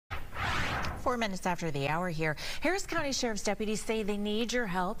4 minutes after the hour here. Harris County Sheriff's deputies say they need your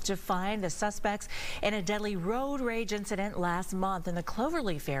help to find the suspects in a deadly road rage incident last month in the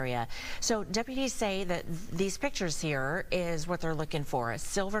Cloverleaf area. So deputies say that these pictures here is what they're looking for. A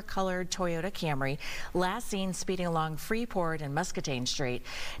silver-colored Toyota Camry last seen speeding along Freeport and Muscatine Street.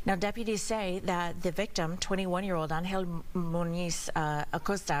 Now deputies say that the victim, 21-year-old Angel Muniz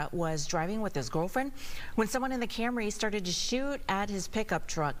Acosta, was driving with his girlfriend when someone in the Camry started to shoot at his pickup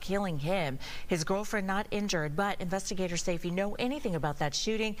truck, killing him. His girlfriend not injured, but investigators say if you know anything about that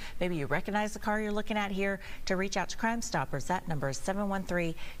shooting, maybe you recognize the car you're looking at here, to reach out to Crime Stoppers. That number is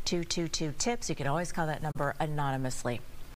 713-222-TIPS. You can always call that number anonymously.